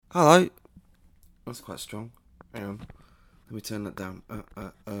Hello. That's quite strong. Hang on. Let me turn that down.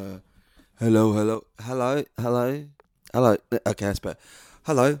 Hello. Okay, that's better.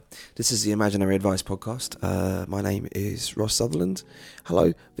 Hello. This is the Imaginary Advice Podcast. My name is Ross Sutherland.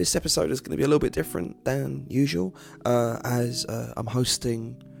 Hello. This episode is going to be a little bit different than usual, as I'm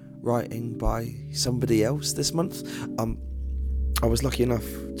hosting writing by somebody else this month. I was lucky enough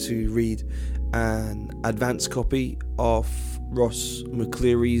to read an advance copy of Ross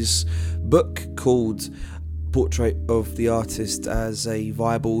McCleary's book called Portrait of the Artist as a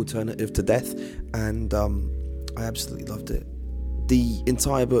Viable Alternative to Death, and I absolutely loved it. The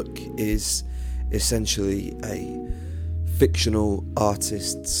entire book is essentially a fictional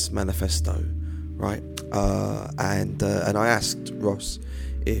artist's manifesto, right? And I asked Ross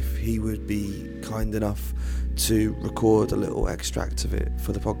if he would be kind enough to record a little extract of it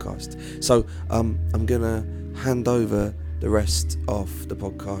for the podcast. So I'm gonna hand over the rest of the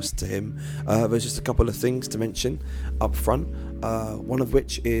podcast to him. There's just a couple of things to mention up front, one of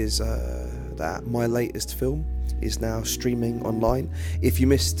which is that my latest film is now streaming online. If you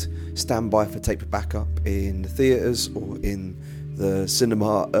missed Stand By for Tape Backup in the theatres or in the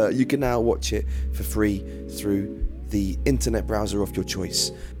cinema, you can now watch it for free through the internet browser of your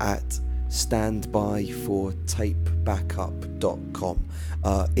choice at standbyfortapebackup.com.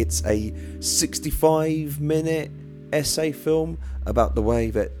 It's a 65-minute essay film about the way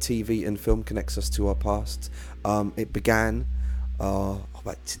that TV and film connects us to our past. It began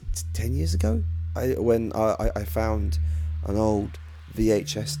about 10 years ago when I found an old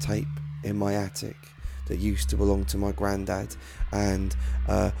VHS tape in my attic that used to belong to my granddad, and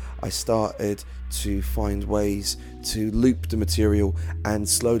I started to find ways to loop the material and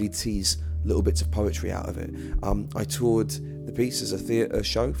slowly tease little bits of poetry out of it. I toured the piece as a theatre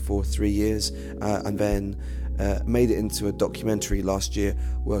show for 3 years, and then made it into a documentary last year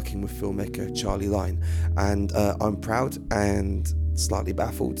working with filmmaker Charlie Line, and I'm proud and slightly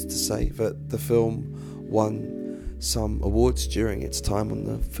baffled to say that the film won some awards during its time on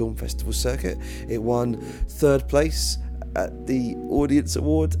the film festival circuit. It won 3rd place at the Audience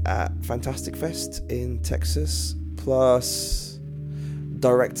Award at Fantastic Fest in Texas, plus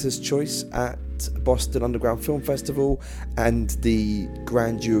Director's Choice at Boston Underground Film Festival, and the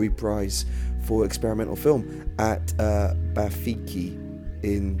Grand Jury Prize for Experimental Film at Bafiki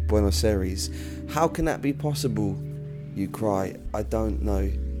in Buenos Aires. How can that be possible, you cry? I don't know,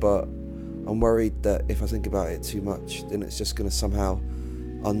 but I'm worried that if I think about it too much, then it's just going to somehow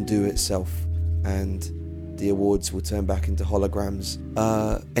undo itself and the awards will turn back into holograms.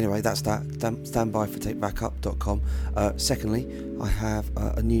 Anyway, that's that. Standbyfortapebackup.com. Secondly, I have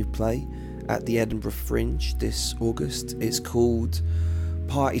a new play at the Edinburgh Fringe this August. It's called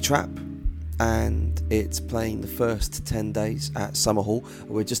Party Trap, and it's playing the first 10 days at Summerhall.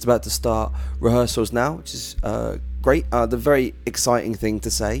 We're just about to start rehearsals now, which is great. The very exciting thing to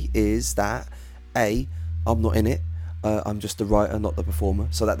say is that I'm not in it. I'm just the writer, not the performer,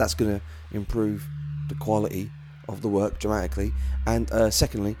 so that's going to improve the quality of the work dramatically. And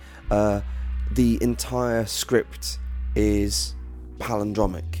secondly, the entire script is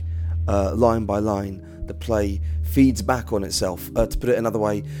palindromic, line by line. The play feeds back on itself. To put it another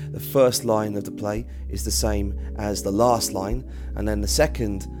way, the first line of the play is the same as the last line, and then the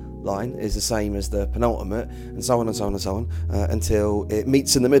second line is the same as the penultimate, and so on and so on and so on, until it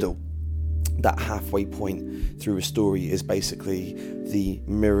meets in the middle. That halfway point through a story is basically the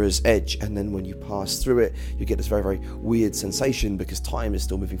mirror's edge, and then when you pass through it, you get this very, very weird sensation because time is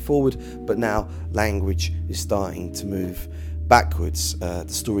still moving forward, but now language is starting to move backwards. The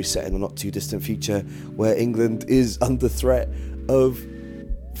story's set in a not too distant future where England is under threat of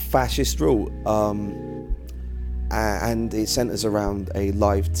fascist rule, and it centres around a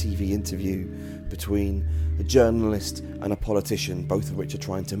live TV interview between a journalist and a politician, both of which are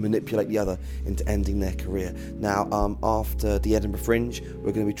trying to manipulate the other into ending their career. Now, after the Edinburgh Fringe,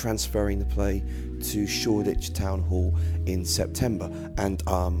 we're going to be transferring the play to Shoreditch Town Hall in September, and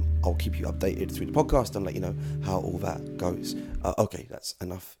I'll keep you updated through the podcast and let you know how all that goes. Okay, that's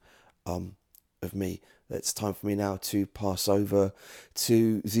enough of me. It's time for me now to pass over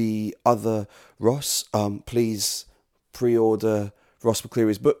to the other Ross. Please pre-order Ross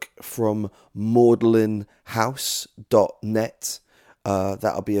McCleary's book from magdalenhouse.net.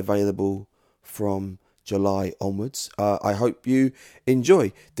 That'll be available from July onwards. I hope you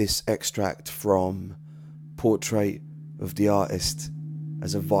enjoy this extract from Portrait of the Artist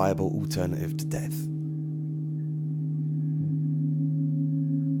as a Viable Alternative to Death.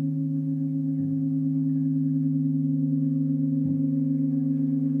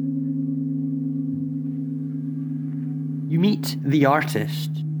 You meet the artist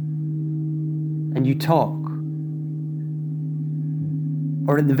and you talk.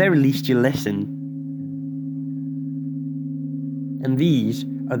 Or at the very least you listen. And these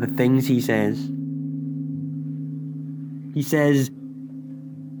are the things he says. He says,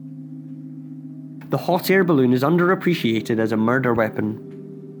 the hot air balloon is underappreciated as a murder weapon.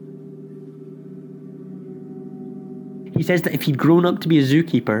 He says that if he'd grown up to be a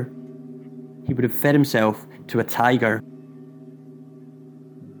zookeeper, he would have fed himself to a tiger.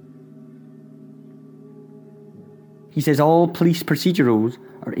 He says all police procedurals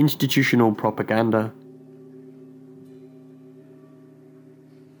are institutional propaganda.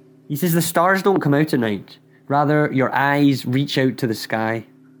 He says the stars don't come out at night. Rather, your eyes reach out to the sky.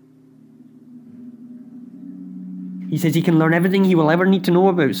 He says he can learn everything he will ever need to know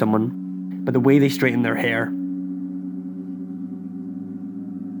about someone by the way they straighten their hair.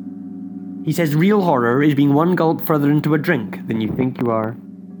 He says real horror is being one gulp further into a drink than you think you are.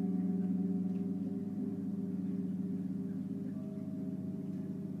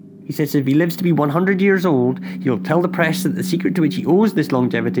 He says if he lives to be 100 years old, he'll tell the press that the secret to which he owes this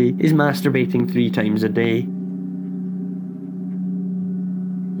longevity is masturbating 3 times a day.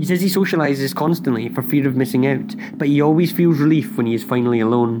 He says he socialises constantly for fear of missing out, but he always feels relief when he is finally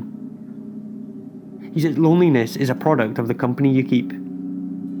alone. He says loneliness is a product of the company you keep.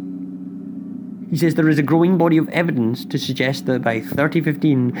 He says there is a growing body of evidence to suggest that by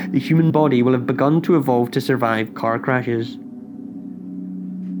 3015, the human body will have begun to evolve to survive car crashes.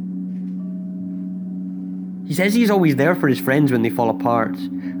 He says he's always there for his friends when they fall apart,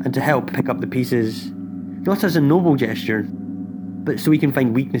 and to help pick up the pieces. Not as a noble gesture, but so he can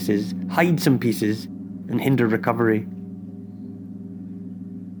find weaknesses, hide some pieces, and hinder recovery.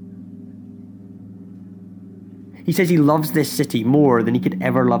 He says he loves this city more than he could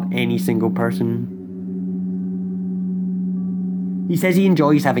ever love any single person. He says he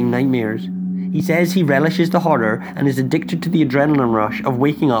enjoys having nightmares. He says he relishes the horror and is addicted to the adrenaline rush of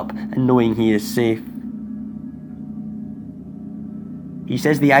waking up and knowing he is safe. He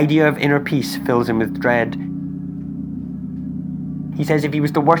says the idea of inner peace fills him with dread. He says if he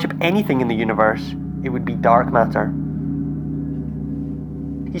was to worship anything in the universe, it would be dark matter.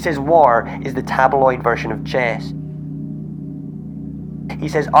 He says war is the tabloid version of chess. He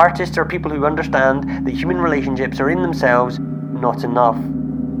says artists are people who understand that human relationships are in themselves not enough.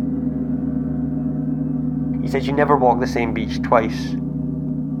 He says you never walk the same beach twice.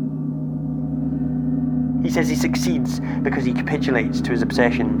 He says he succeeds because he capitulates to his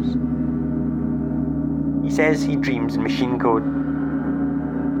obsessions. He says he dreams in machine code.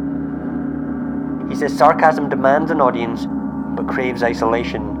 He says sarcasm demands an audience, but craves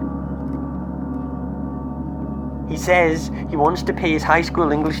isolation. He says he wants to pay his high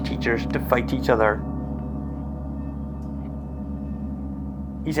school English teachers to fight each other.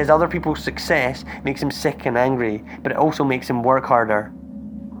 He says other people's success makes him sick and angry, but it also makes him work harder.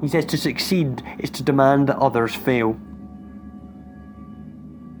 He says to succeed is to demand that others fail.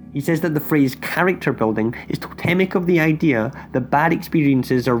 He says that the phrase character building is totemic of the idea that bad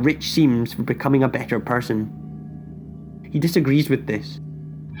experiences are rich seams for becoming a better person. He disagrees with this.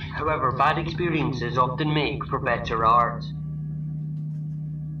 However, bad experiences often make for better art.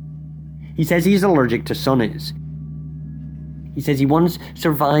 He says he is allergic to sonnets. He says he once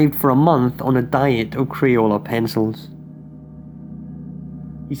survived for a month on a diet of Crayola pencils.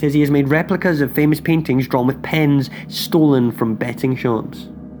 He says he has made replicas of famous paintings drawn with pens stolen from betting shops.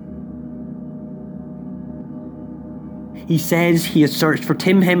 He says he has searched for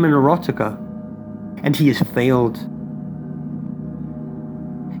Tim Henman erotica, and he has failed.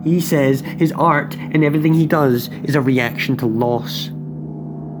 He says his art and everything he does is a reaction to loss.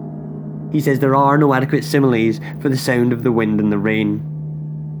 He says there are no adequate similes for the sound of the wind and the rain.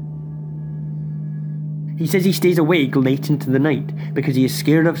 He says he stays awake late into the night because he is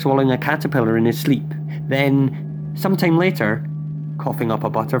scared of swallowing a caterpillar in his sleep, then, sometime later, coughing up a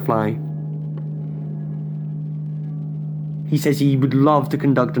butterfly. He says he would love to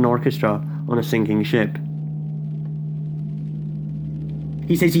conduct an orchestra on a sinking ship.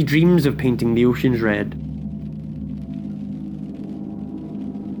 He says he dreams of painting the oceans red.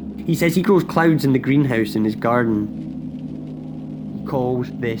 He says he grows clouds in the greenhouse in his garden. He calls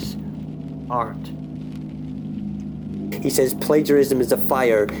this art. He says plagiarism is a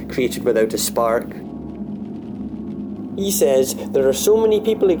fire created without a spark. He says there are so many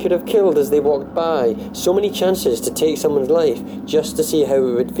people he could have killed as they walked by, so many chances to take someone's life just to see how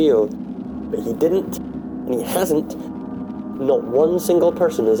it would feel. But he didn't, and he hasn't. Not one single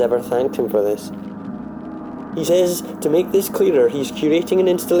person has ever thanked him for this. He says, to make this clearer, he's curating an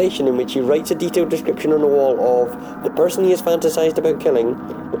installation in which he writes a detailed description on the wall of the person he has fantasized about killing,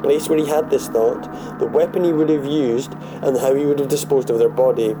 the place where he had this thought, the weapon he would have used, and how he would have disposed of their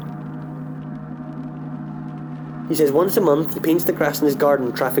body. He says once a month he paints the grass in his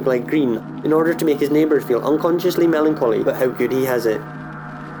garden traffic light green in order to make his neighbours feel unconsciously melancholy about how good he has it.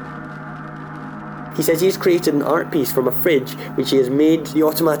 He says he has created an art piece from a fridge which he has made the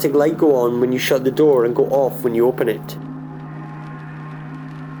automatic light go on when you shut the door and go off when you open it.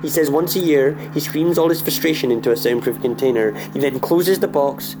 He says once a year he screams all his frustration into a soundproof container. He then closes the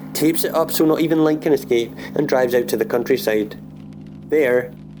box, tapes it up so not even light can escape, and drives out to the countryside.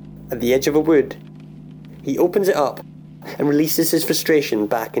 There, at the edge of a wood, he opens it up and releases his frustration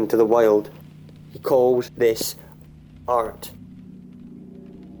back into the wild. He calls this art.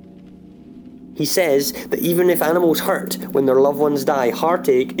 He says that even if animals hurt when their loved ones die,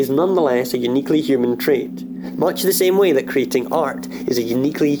 heartache is nonetheless a uniquely human trait. Much the same way that creating art is a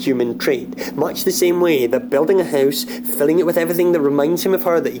uniquely human trait. Much the same way that building a house, filling it with everything that reminds him of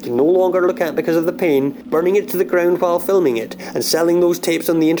her that he can no longer look at because of the pain, burning it to the ground while filming it, and selling those tapes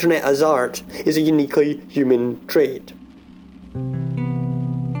on the internet as art is a uniquely human trait.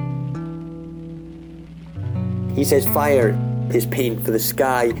 He says fire is paint for the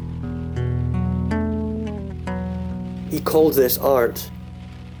sky. He calls this art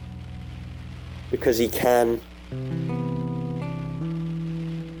because he can.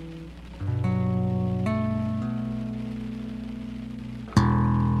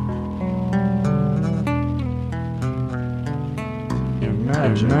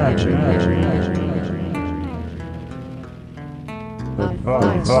 Imaginary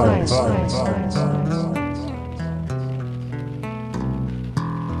advice.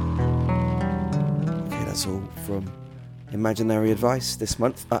 Okay, that's all from Imaginary Advice this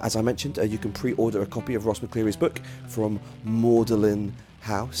month. As I mentioned, you can pre-order a copy of Ross McCleary's book from Magdalene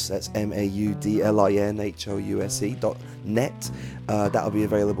House. That's MAUDLINHOUSE.net. That'll be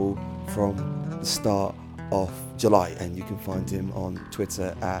available from the start of July, and you can find him on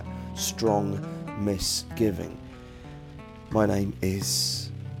Twitter at Strong Misgiving. My name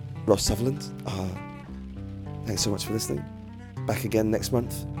is Ross Sutherland. Thanks so much for listening. Back again next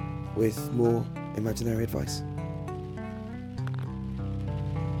month with more Imaginary Advice.